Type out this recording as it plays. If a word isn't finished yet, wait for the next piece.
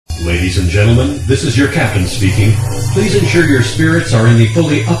Ladies and gentlemen, this is your captain speaking. Please ensure your spirits are in the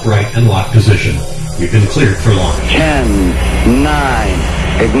fully upright and locked position. You've been cleared for launch. 10,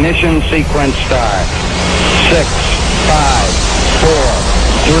 9, ignition sequence start. 6, 5, 4,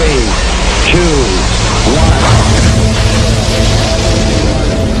 3, 2, 1.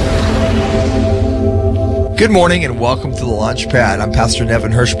 Good morning and welcome to the Launch Pad. I'm Pastor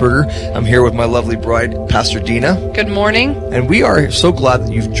Nevin Hirschberger. I'm here with my lovely bride, Pastor Dina. Good morning. And we are so glad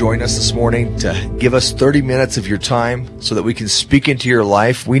that you've joined us this morning to give us 30 minutes of your time so that we can speak into your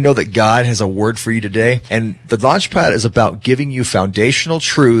life. We know that God has a word for you today. And the Launch Pad is about giving you foundational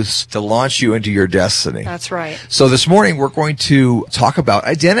truths to launch you into your destiny. That's right. So this morning we're going to talk about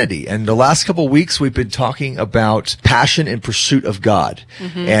identity. And the last couple of weeks we've been talking about passion in pursuit of God.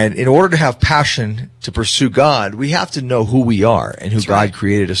 Mm-hmm. And in order to have passion to pursue God, we have to know who we are and who That's God right.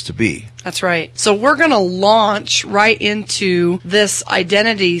 created us to be. That's right. So we're going to launch right into this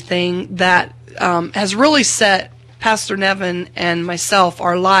identity thing that has really set Pastor Nevin and myself,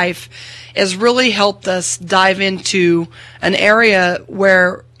 our life, has really helped us dive into an area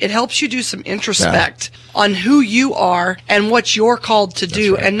where it helps you do some introspect on who you are and what you're called to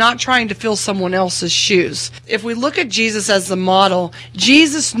do, and not trying to fill someone else's shoes. If we look at Jesus as the model,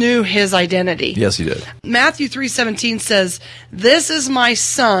 Jesus knew his identity. Yes, he did. Matthew 3:17 says, "This is my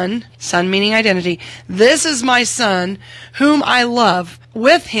son," son meaning identity, "this is my son whom I love.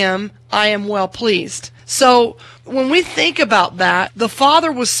 With him I am well pleased." So when we think about that, the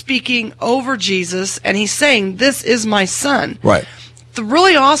Father was speaking over Jesus, and he's saying, "This is my son." Right. The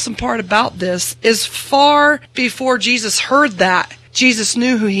really awesome part about this is far before Jesus heard that, Jesus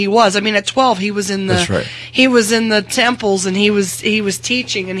knew who he was. I mean, at 12, he was in the temples, and he was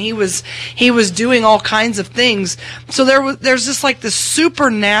teaching, and he was doing all kinds of things. So there's just like this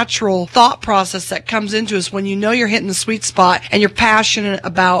supernatural thought process that comes into us when you know you're hitting the sweet spot and you're passionate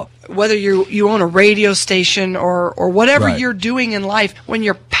about whether you own a radio station or whatever you're doing in life, when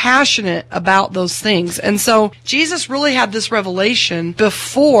you're passionate about those things. And so Jesus really had this revelation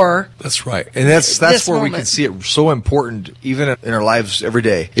before. That's right. And that's where moment. we can see it so important even in our lives every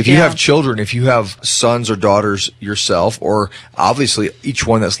day. If you have children, if you have sons or daughters yourself, or obviously each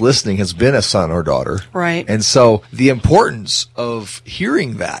one that's listening has been a son or daughter. Right. And so the importance of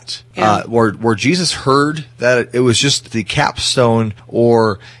hearing that, where Jesus heard that it was just the capstone,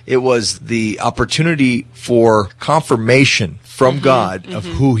 or it was the opportunity for confirmation from God of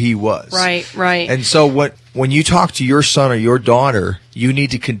who he was. Right. And so when you talk to your son or your daughter, you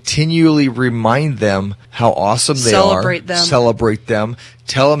need to continually remind them how awesome they are. Celebrate them.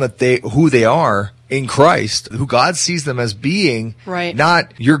 Tell them that who they are in Christ, who God sees them as being. Right.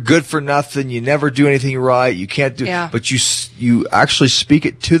 Not, you're good for nothing, you never do anything right, you can't do, but you actually speak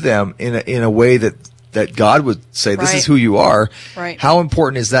it to them in a way that God would say, this is who you are. Right. How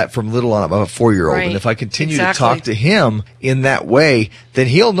important is that from little on, about a 4-year-old? Right. And if I continue to talk to him in that way, then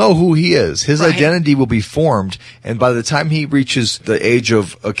he'll know who he is. His identity will be formed. And by the time he reaches the age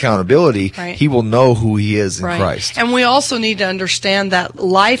of accountability, he will know who he is in Christ. And we also need to understand that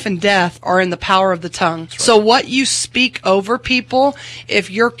life and death are in the power of the tongue. So what you speak over people, if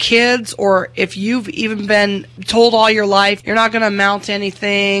your kids, or if you've even been told all your life, you're not going to amount to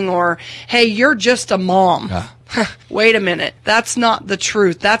anything, or, hey, you're just a mom. Wait a minute. That's not the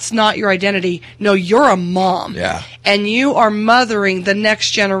truth. That's not your identity. No, you're a mom. Yeah. And you are mothering the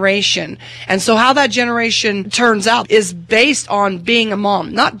next generation. And so how that generation turns out is based on being a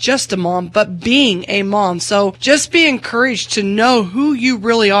mom. Not just a mom, but being a mom. So just be encouraged to know who you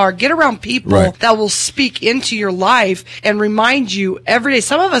really are. Get around people that will speak into your life and remind you every day.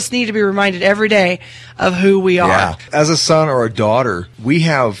 Some of us need to be reminded every day of who we are. Yeah. As a son or a daughter, we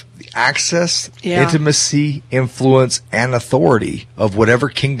have access, intimacy, influence, and authority of whatever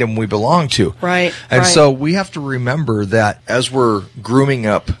kingdom we belong to. Right. And so we have to remember that as we're grooming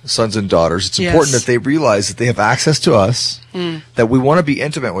up sons and daughters, it's important that they realize that they have access to us, that we want to be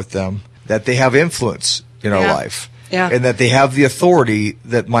intimate with them, that they have influence in our life. Yeah. And that they have the authority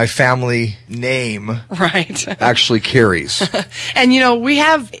that my family name actually carries. And, we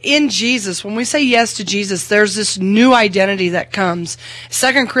have in Jesus, when we say yes to Jesus, there's this new identity that comes.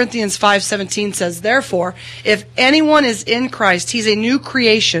 2 Corinthians 5:17 says, "Therefore, if anyone is in Christ, he's a new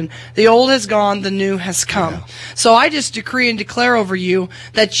creation. The old has gone, the new has come." Yeah. So I just decree and declare over you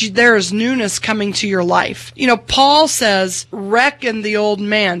that there is newness coming to your life. Paul says, reckon the old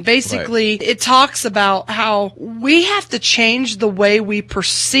man. Basically, it talks about how we have to change the way we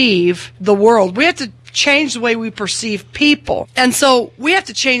perceive the world. We have to change the way we perceive people. And so we have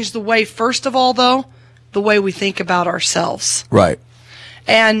to change the way, first of all, though, the way we think about ourselves. Right.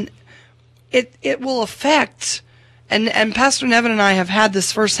 And it will affect And Pastor Nevin and I have had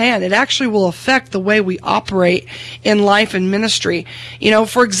this firsthand. It actually will affect the way we operate in life and ministry. You know,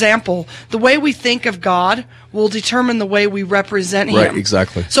 for example, the way we think of God will determine the way we represent Him. Right,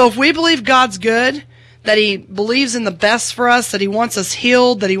 exactly. So if we believe God's good, that He believes in the best for us, that He wants us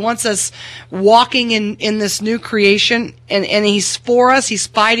healed, that He wants us walking in this new creation, and He's for us, He's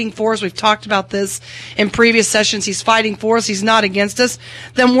fighting for us. We've talked about this in previous sessions. He's fighting for us. He's not against us.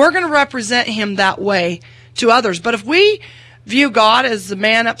 Then we're going to represent Him that way to others. But if we view God as the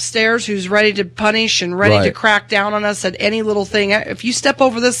man upstairs who's ready to punish and ready to crack down on us at any little thing, if you step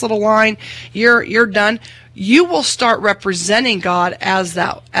over this little line, you're done. You will start representing God as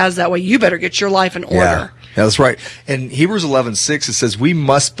that way. You better get your life in order. Yeah, that's right. In Hebrews 11:6, it says we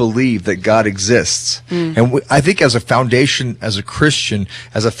must believe that God exists. And I think as a foundation, as a Christian,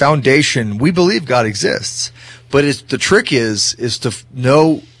 as a foundation, we believe God exists. But the trick is to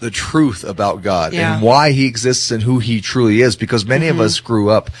know the truth about God and why He exists and who He truly is. Because many of us grew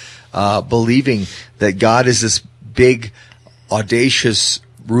up believing that God is this big, audacious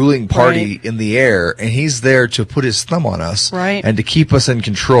ruling party in the air, and He's there to put His thumb on us and to keep us in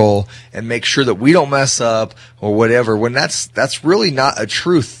control and make sure that we don't mess up or whatever, when that's really not a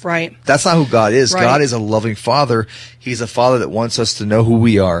truth. Right. That's not who God is. God is a loving Father. He's a Father that wants us to know who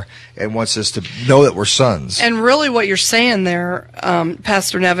we are and wants us to know that we're sons. And really what you're saying there,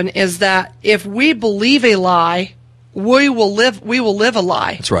 Pastor Nevin, is that if we believe a lie, we will live a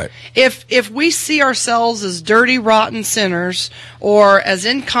lie. That's right. If we see ourselves as dirty, rotten sinners, or as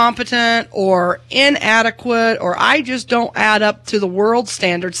incompetent, or inadequate, or I just don't add up to the world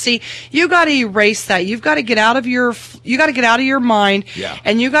standards, see, you got to erase that. You've got to get out of your mind,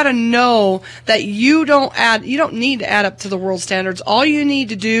 and you got to know that you don't need to add up to the world standards. All you need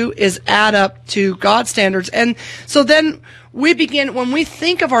to do is add up to God's standards. And so then we begin, when we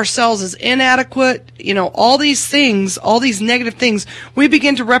think of ourselves as inadequate, all these things, all these negative things, we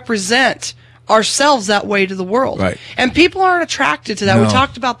begin to represent ourselves that way to the world. Right. And people aren't attracted to that. We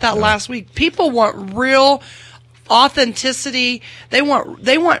talked about that last week. People want real authenticity. They want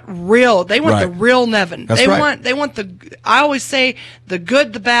real. They want the real Nevin. They want I always say the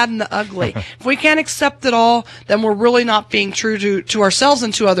good, the bad, and the ugly. If we can't accept it all, then we're really not being true to ourselves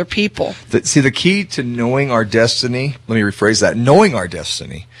and to other people. The key to knowing our destiny, let me rephrase that, knowing our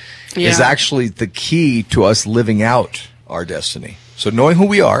destiny is actually the key to us living out our destiny. So knowing who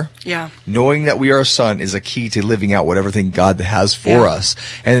we are, knowing that we are a son is a key to living out whatever thing God has for us.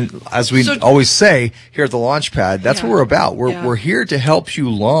 And as we always say here at the Launchpad, that's what we're about. We're here to help you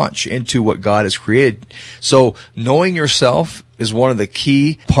launch into what God has created. So knowing yourself is one of the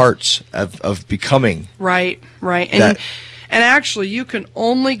key parts of becoming. Right. And actually, you can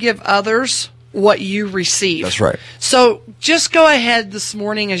only give others what you receive. That's right. So just go ahead this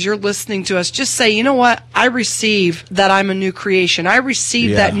morning as you're listening to us. Just say, you know what? I receive that I'm a new creation. I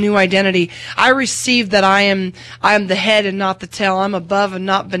receive that new identity. I receive that I am the head and not the tail. I'm above and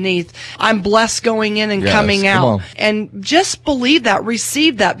not beneath. I'm blessed going in and coming out. And just believe that.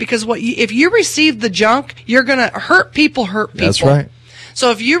 Receive that. Because if you receive the junk, you're going to hurt people. That's right.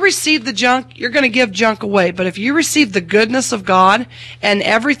 So if you receive the junk, you're going to give junk away. But if you receive the goodness of God and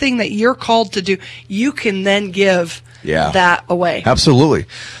everything that you're called to do, you can then give that away. Absolutely.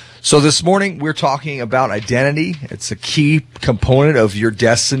 So this morning we're talking about identity. It's a key component of your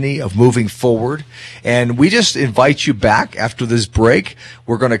destiny of moving forward. And we just invite you back after this break.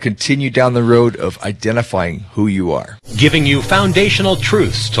 We're going to continue down the road of identifying who you are. Giving you foundational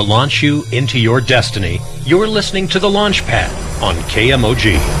truths to launch you into your destiny. You're listening to The Launchpad on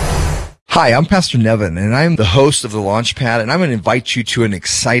KMOG. Hi, I'm Pastor Nevin, and I'm the host of The Launchpad, and I'm going to invite you to an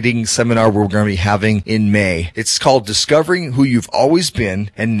exciting seminar we're going to be having in May. It's called Discovering Who You've Always Been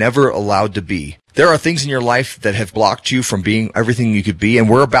and Never Allowed to Be. There are things in your life that have blocked you from being everything you could be, and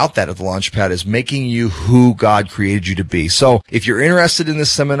we're about that at the Launchpad, is making you who God created you to be. So if you're interested in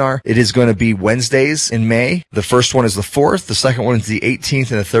this seminar, it is going to be Wednesdays in May. The first one is the 4th, the second one is the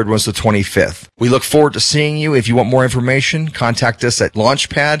 18th, and the third one is the 25th. We look forward to seeing you. If you want more information, contact us at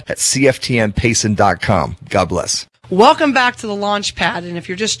launchpad@cftnpayson.com. God bless. Welcome back to the Launchpad, and if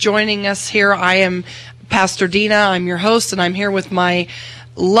you're just joining us here, I am Pastor Dina. I'm your host, and I'm here with my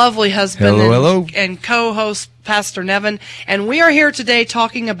lovely husband and co-host Pastor Nevin, and we are here today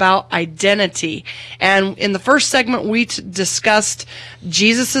talking about identity. And in the first segment we discussed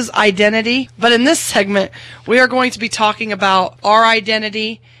Jesus's identity, but in this segment we are going to be talking about our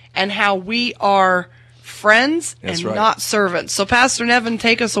identity and how we are friends not servants. So Pastor Nevin,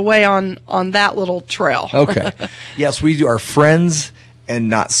 take us away on that little trail. Okay. Yes, we are friends and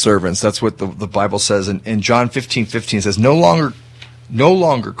not servants. That's what the Bible says. In John 15:15 says, No longer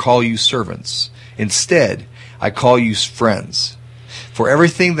call you servants. Instead, I call you friends. For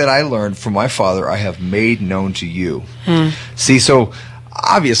everything that I learned from my Father, I have made known to you. See, so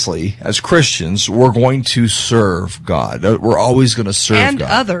obviously, as Christians, we're going to serve God. We're always going to serve And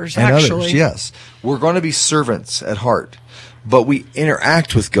God. others, and actually. Others, yes. We're going to be servants at heart. But we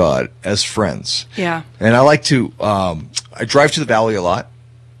interact with God as friends. Yeah. And I like to, I drive to the valley a lot.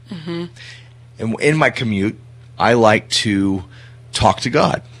 And in my commute, I like to talk to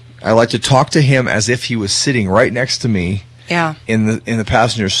God. I like to talk to Him as if He was sitting right next to me. Yeah. In the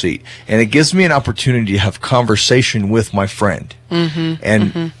passenger seat, and it gives me an opportunity to have conversation with my friend,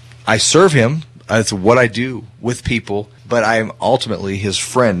 and I serve him. That's what I do with people, but I am ultimately his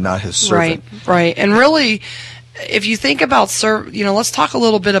friend, not his servant. Right. And really, if you think about let's talk a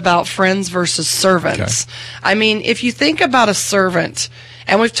little bit about friends versus servants. Okay. I mean, if you think about a servant,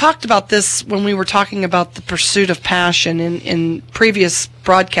 and we've talked about this when we were talking about the pursuit of passion in previous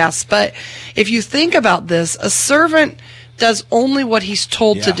broadcasts, but if you think about this, a servant does only what he's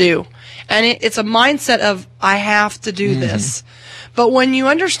told to do. And it's a mindset of, I have to do this. But when you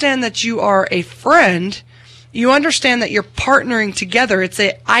understand that you are a friend, you understand that you're partnering together. It's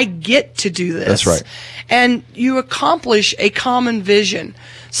I get to do this. That's right. And you accomplish a common vision.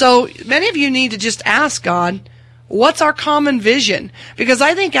 So many of you need to just ask God, what's our common vision? Because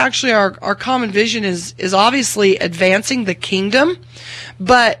I think actually our common vision is obviously advancing the kingdom,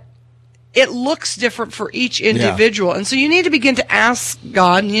 but it looks different for each individual. And so you need to begin to ask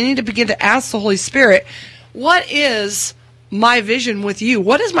God, and you need to begin to ask the Holy Spirit, what is my vision with you?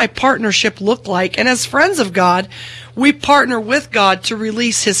 What does my partnership look like? And as friends of God, we partner with God to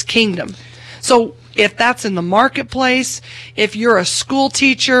release His kingdom. So if that's in the marketplace, if you're a school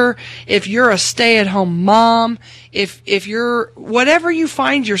teacher, if you're a stay-at-home mom, if you're whatever you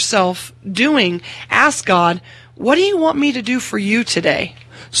find yourself doing, ask God, what do you want me to do for you today?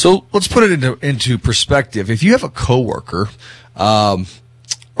 So let's put it into perspective. If you have a coworker, or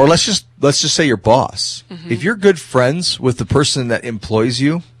let's just say your boss, if you're good friends with the person that employs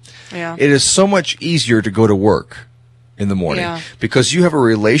you, it is so much easier to go to work in the morning because you have a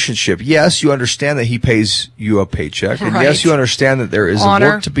relationship. Yes, you understand that he pays you a paycheck, and yes, you understand that there is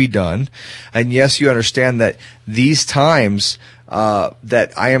honor. work to be done, and yes, you understand that these times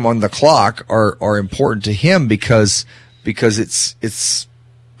that I am on the clock are important to him because it's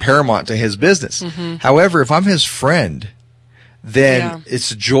paramount to his business. However, if I'm his friend, then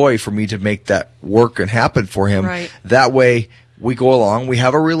it's a joy for me to make that work and happen for him. That way we go along, we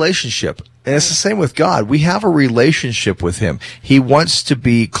have a relationship. And it's the same with God. We have a relationship with Him. He wants to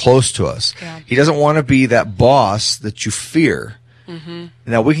be close to us. He doesn't want to be that boss that you fear.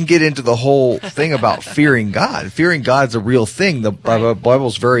 Now, we can get into the whole thing about fearing God. Fearing God is a real thing. The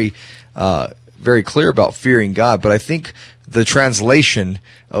Bible's very clear about fearing God. But I think the translation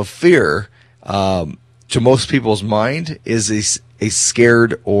of fear to most people's mind is a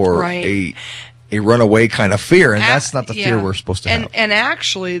scared or a runaway kind of fear, and that's not the fear we're supposed to have. And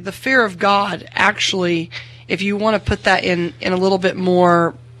actually, the fear of God, if you want to put that in a little bit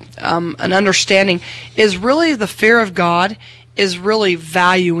more an understanding, is really the fear of God is really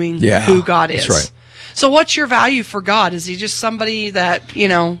valuing who God is. That's right. So what's your value for God? Is He just somebody that,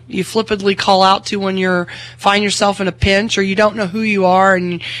 you flippantly call out to when you find yourself in a pinch, or you don't know who you are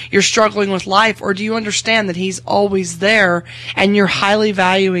and you're struggling with life? Or do you understand that He's always there and you're highly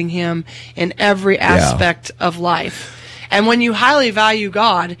valuing Him in every aspect of life? And when you highly value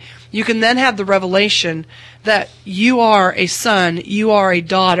God, you can then have the revelation that you are a son, you are a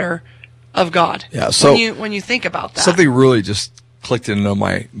daughter of God. Yeah, so when you think about that. Something really just clicked into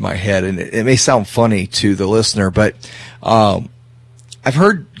my head, and it may sound funny to the listener, but I've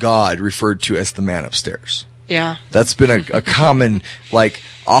heard God referred to as the man upstairs. Yeah. That's been a common, like,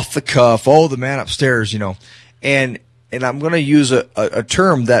 off the cuff, the man upstairs, And I'm going to use a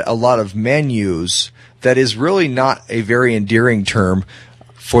term that a lot of men use that is really not a very endearing term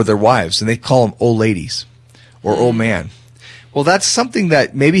for their wives, and they call them old ladies or old man. Well, that's something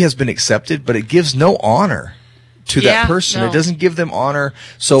that maybe has been accepted, but it gives no honor to that person. It doesn't give them honor.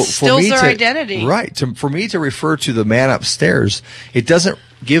 So Stills their identity. Right. For me to refer to the man upstairs, it doesn't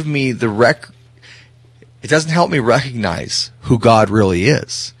give me it doesn't help me recognize who God really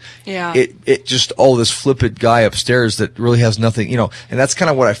is. Yeah. It just, this flippant guy upstairs that really has nothing, and that's kind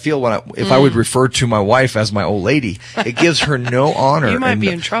of what I feel if I would refer to my wife as my old lady. It gives her no honor. You might be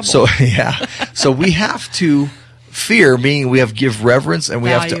in trouble. So, So we have to fear, meaning we have to give reverence, and we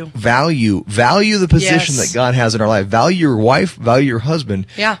have to value the position that God has in our life. Value your wife, value your husband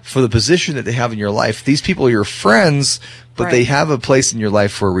for the position that they have in your life. These people are your friends, but they have a place in your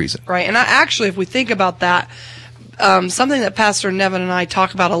life for a reason. Right. And actually, if we think about that, something that Pastor Nevin and I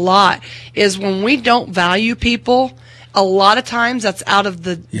talk about a lot is when we don't value people, a lot of times that's out of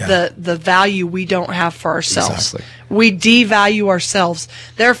the value we don't have for ourselves. Exactly. We devalue ourselves.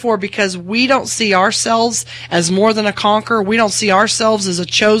 Therefore, because we don't see ourselves as more than a conqueror, we don't see ourselves as a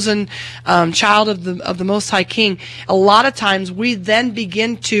chosen child of the Most High King. A lot of times, we then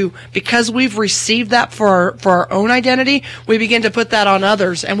begin to, because we've received that for our own identity, we begin to put that on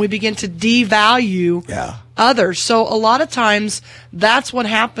others, and we begin to devalue others. So a lot of times, that's what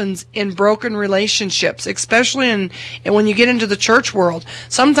happens in broken relationships, especially when you get into the church world.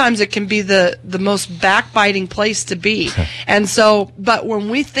 Sometimes it can be the most backbiting place to be. And so, but when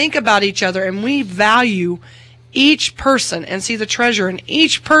we think about each other and we value each person and see the treasure in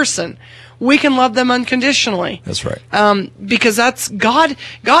each person, we can love them unconditionally. That's right. Because that's God.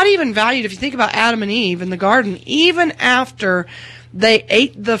 God even valued, if you think about Adam and Eve in the garden, even after they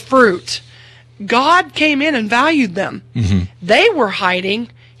ate the fruit, God came in and valued them. Mm-hmm. They were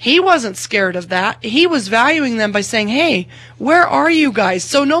hiding. He wasn't scared of that. He was valuing them by saying, hey, where are you guys?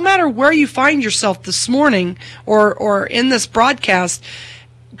 So no matter where you find yourself this morning or in this broadcast,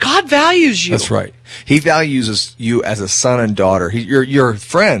 God values you. That's right. He values you as a son and daughter. You're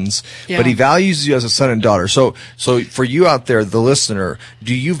friends, but he values you as a son and daughter. So for you out there, the listener,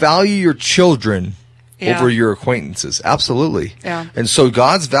 do you value your children over your acquaintances? Absolutely. Yeah. And so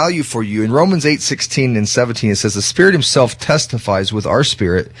God's value for you, in Romans 8:16 and 17, it says, the Spirit himself testifies with our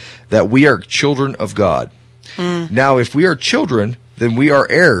spirit that we are children of God. Now, if we are children, then we are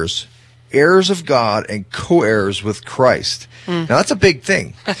heirs of God and co-heirs with Christ. Now, that's a big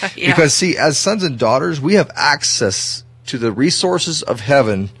thing. Because, see, as sons and daughters, we have access to the resources of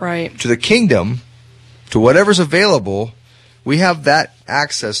heaven, to the kingdom, to whatever's available. We have that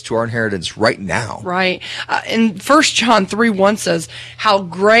access to our inheritance right now. Right. In 1 John 3:1 says, how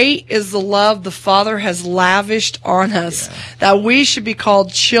great is the love the Father has lavished on us, that we should be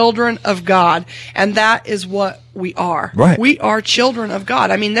called children of God. And that is what we are. Right. We are children of God.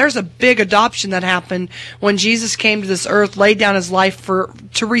 I mean, there's a big adoption that happened when Jesus came to this earth, laid down his life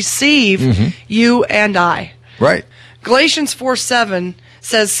to receive you and I. Right. Galatians 4:7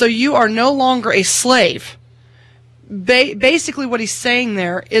 says, so you are no longer a slave. Basically what he's saying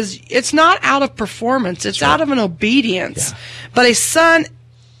there is it's not out of performance, it's out of an obedience. But a son,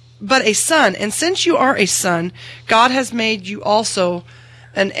 and since you are a son, God has made you also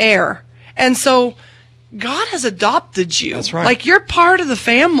an heir. And so God has adopted you. That's right. Like, you're part of the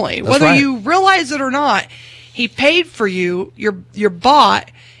family. Whether you realize it or not, he paid for you, you're bought.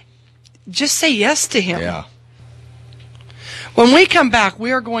 Just say yes to him. Yeah. When we come back,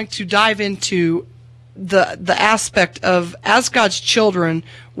 we are going to dive into the aspect of, as God's children,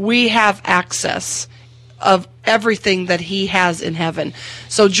 we have access of everything that he has in heaven.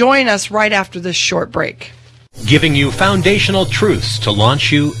 So join us right after this short break. Giving you foundational truths to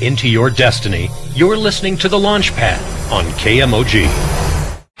launch you into your destiny. You're listening to The Launchpad on KMOG.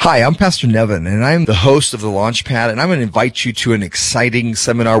 Hi, I'm Pastor Nevin, and I'm the host of The Launchpad, and I'm going to invite you to an exciting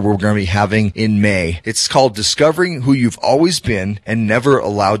seminar we're going to be having in May. It's called Discovering Who You've Always Been and Never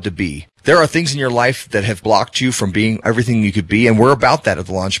Allowed to Be. There are things in your life that have blocked you from being everything you could be, and we're about that at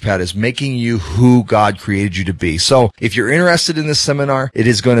the Launchpad, is making you who God created you to be. So if you're interested in this seminar, it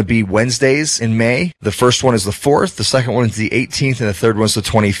is going to be Wednesdays in May. The first one is the 4th, the second one is the 18th, and the third one is the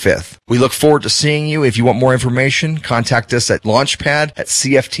 25th. We look forward to seeing you. If you want more information, contact us at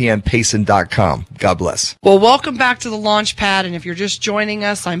launchpad@cftmpayson.com. God bless. Well, welcome back to the Launchpad, and if you're just joining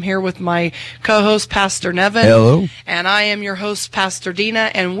us, I'm here with my co-host, Pastor Nevin. Hello. And I am your host, Pastor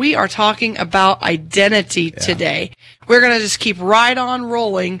Dina, and we are talking about identity today. We're going to just keep right on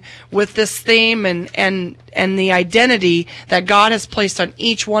rolling with this theme and the identity that God has placed on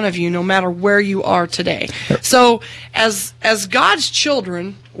each one of you, no matter where you are today. So as God's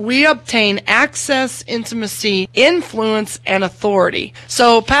children, we obtain access, intimacy, influence, and authority.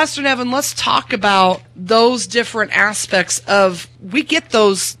 So, Pastor Nevin, let's talk about those different aspects of, we get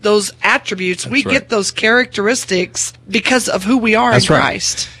those attributes, get those characteristics because of who we are in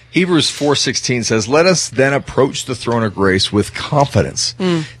Christ. Hebrews 4:16 says, let us then approach the throne of grace with confidence.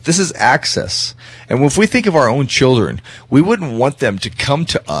 This is access. And if we think of our own children, we wouldn't want them to come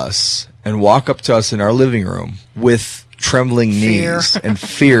to us and walk up to us in our living room with trembling knees and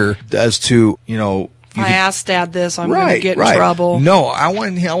fear as to, if I ask Dad this, I'm going to get in trouble. No, I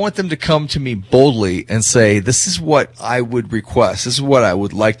want them to come to me boldly and say, this is what I would request. This is what I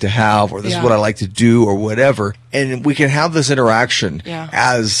would like to have, or this is what I like to do, or whatever. And we can have this interaction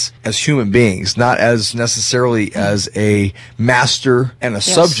as human beings, not as necessarily as a master and a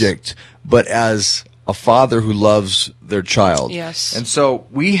subject, but as a father who loves their child. Yes. And so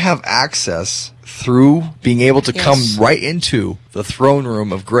we have access through being able to come right into the throne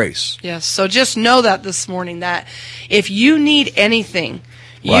room of grace. Yes. So just know that this morning, that if you need anything,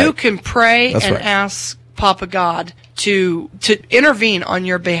 you can pray and ask Papa God to intervene on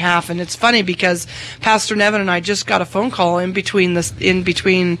your behalf. And it's funny because Pastor Nevin and I just got a phone call in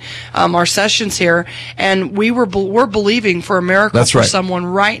between our sessions here, and we're believing for a miracle for someone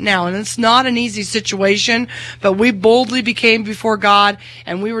right now. And it's not an easy situation, but we boldly became before God,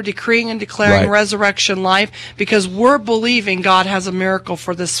 and we were decreeing and declaring resurrection life because we're believing God has a miracle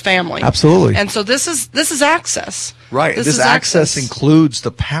for this family. Absolutely. And so this is access. Right. This access includes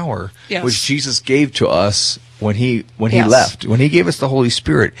the power which Jesus gave to us when he left. When he gave us the Holy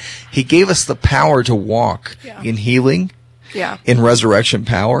Spirit, he gave us the power to walk in healing, in resurrection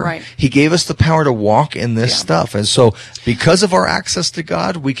power. Right. He gave us the power to walk in this stuff. And so because of our access to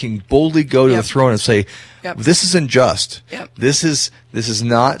God, we can boldly go to the throne and say, this is unjust. This is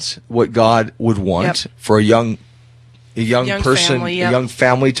not what God would want for a young person, family, a young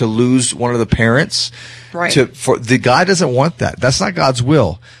family to lose one of the parents. Right. God doesn't want that. That's not God's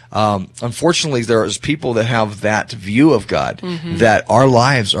will. Unfortunately, there's people that have that view of God, that our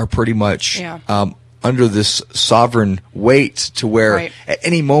lives are pretty much under this sovereign weight to where at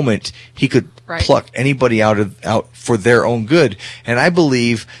any moment he could pluck anybody out for their own good. And I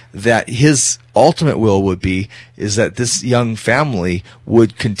believe that his ultimate will would be is that this young family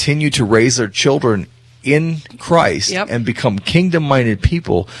would continue to raise their children in Christ and become kingdom-minded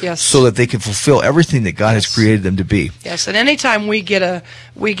people so that they can fulfill everything that God has created them to be. Yes, and anytime we get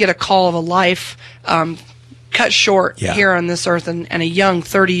a call of a life cut short here on this earth, and a young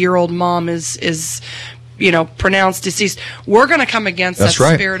 30-year-old mom is pronounced deceased, we're going to come against that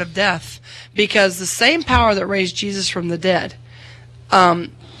spirit of death, because the same power that raised Jesus from the dead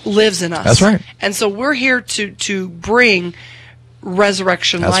lives in us. That's right. And so we're here to bring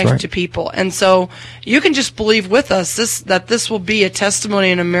resurrection life to people. And so you can just believe with us that this will be a testimony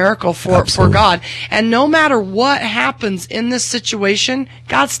and a miracle for God. And no matter what happens in this situation,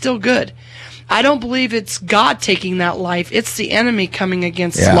 God's still good. I don't believe it's God taking that life. It's the enemy coming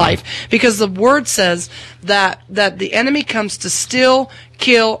against life. Because the word says that the enemy comes to steal,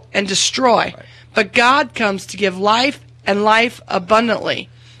 kill, and destroy. But God comes to give life and life abundantly.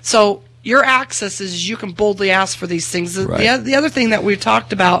 So your access is you can boldly ask for these things. The other thing that we've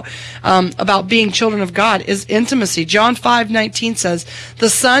talked about being children of God is intimacy. John 5:19 says, the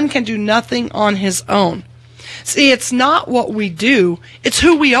Son can do nothing on his own. See, it's not what we do, it's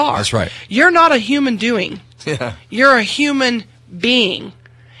who we are. That's right. You're not a human doing. Yeah. You're a human being.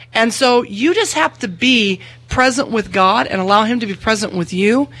 And so you just have to be present with God and allow him to be present with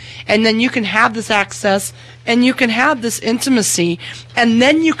you, and then you can have this access and you can have this intimacy, and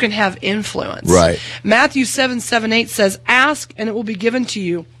then you can have influence. Right. Matthew 7:8 says, ask and it will be given to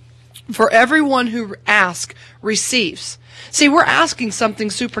you. For everyone who asks receives. See, we're asking something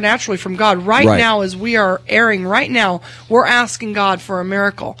supernaturally from God right now as we are airing right now. We're asking God for a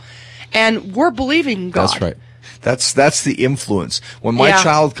miracle, and we're believing God. That's right. That's the influence. When my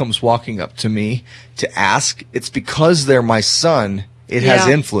child comes walking up to me to ask, it's because they're my son. It has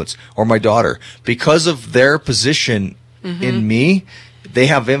influence, or my daughter. Because of their position in me, they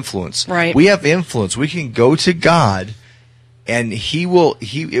have influence. Right. We have influence. We can go to God, and it will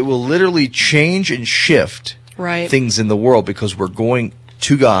literally change and shift things in the world, because we're going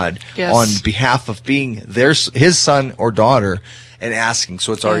to God on behalf of being his son or daughter and asking.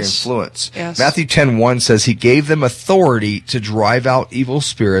 So it's our influence. Yes. Matthew 10:1 says he gave them authority to drive out evil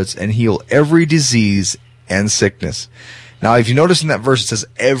spirits and heal every disease and sickness. Now, if you notice in that verse, it says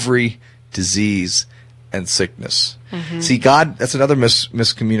every disease and sickness. See, God, that's another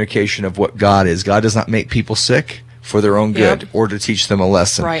miscommunication of what God is. God does not make people sick for their own good or to teach them a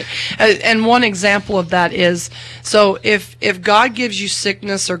lesson. Right. And one example of that is, so if God gives you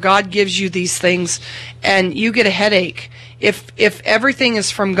sickness or God gives you these things and you get a headache, if everything is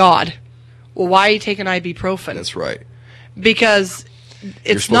from God, well, why are you taking ibuprofen? That's right. Because it's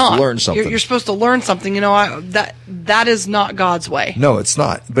you're supposed not. To learn something. You're supposed to learn something. That is not God's way. No, it's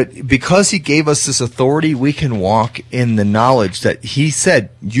not. But because he gave us this authority, we can walk in the knowledge that he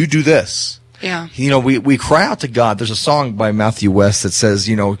said, you do this. Yeah. We cry out to God. There's a song by Matthew West that says,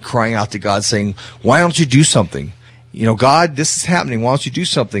 crying out to God saying, why don't you do something? God, this is happening. Why don't you do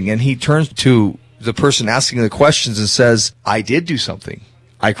something? And he turns to the person asking the questions and says, I did do something.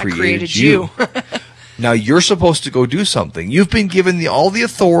 I created you. Now you're supposed to go do something. You've been given all the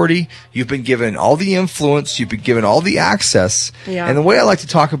authority. You've been given all the influence. You've been given all the access. Yeah. And the way I like to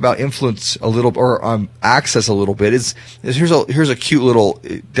talk about influence a little, or access a little bit, is here's a cute little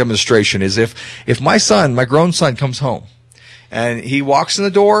demonstration. Is if my grown son comes home, and he walks in the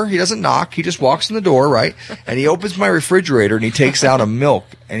door, he doesn't knock, he just walks in the door, right? And he opens my refrigerator and he takes out a milk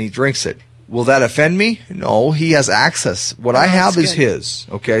and he drinks it. Will that offend me? No, he has access. What I have is his.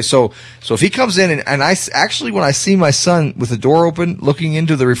 Okay, so if he comes in and I actually, when I see my son with the door open looking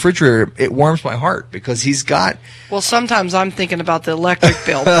into the refrigerator, it warms my heart because he's got. Well, sometimes I'm thinking about the electric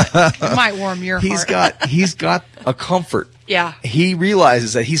bill, but it might warm your heart. He's got a comfort. Yeah. He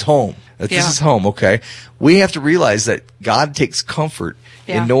realizes that he's home. That this is home, okay? We have to realize that God takes comfort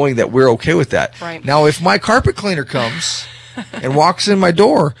in knowing that we're okay with that. Right. Now, if my carpet cleaner comes and walks in my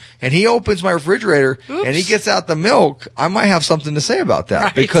door and he opens my refrigerator and he gets out the milk, I might have something to say about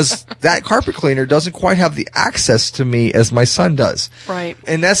that because that carpet cleaner doesn't quite have the access to me as my son does. Right.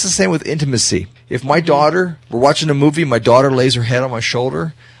 And that's the same with intimacy. If my daughter, we're watching a movie, my daughter lays her head on my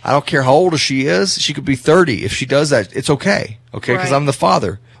shoulder, I don't care how old she is, she could be 30. If she does that, it's okay, because I'm the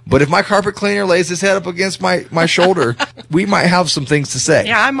father. But if my carpet cleaner lays his head up against my shoulder, we might have some things to say.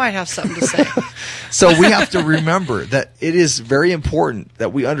 Yeah, I might have something to say. So we have to remember that it is very important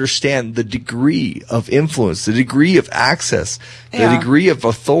that we understand the degree of influence, the degree of access, the degree of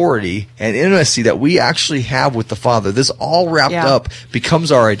authority and intimacy that we actually have with the Father. This all wrapped up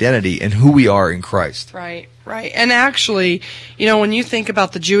becomes our identity and who we are in Christ. Right. Right. And actually, when you think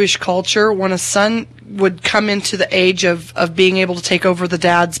about the Jewish culture, when a son would come into the age of being able to take over the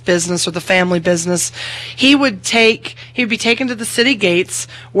dad's business or the family business, he would be taken to the city gates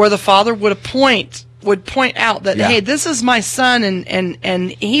where the father would point out that, hey, this is my son,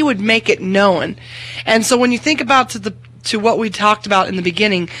 and he would make it known. And so when you think about to what we talked about in the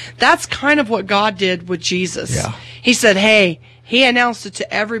beginning, that's kind of what God did with Jesus. Yeah. He said, hey, he announced it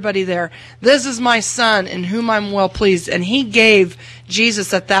to everybody there. This is my son in whom I'm well pleased. And he gave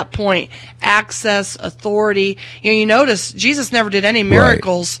Jesus at that point access, authority. You notice Jesus never did any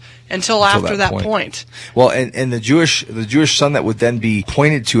miracles until after that point. Well, and the Jewish son that would then be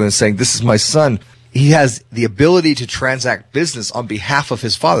pointed to and saying, this is my son, he has the ability to transact business on behalf of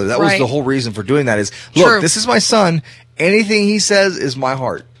his father. That was the whole reason for doing that is, look, this is my son. Anything he says is my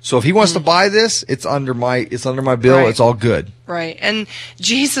heart. So if he wants to buy this, it's under my bill. It's all good. Right. And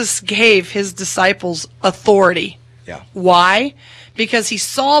Jesus gave his disciples authority. Yeah. Why? Because he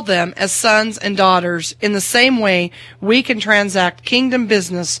saw them as sons and daughters in the same way we can transact kingdom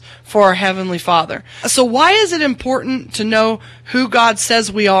business for our Heavenly Father. So why is it important to know who God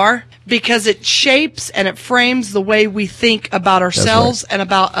says we are? Because it shapes and it frames the way we think about ourselves and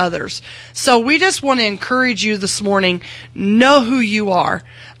about others. So we just want to encourage you this morning, know who you are.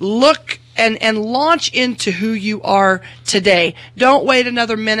 Look and launch into who you are today. Don't wait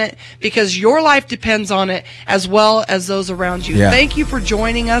another minute because your life depends on it as well as those around you. Thank you for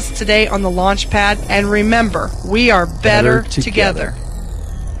joining us today on the Launchpad. And remember, we are better together.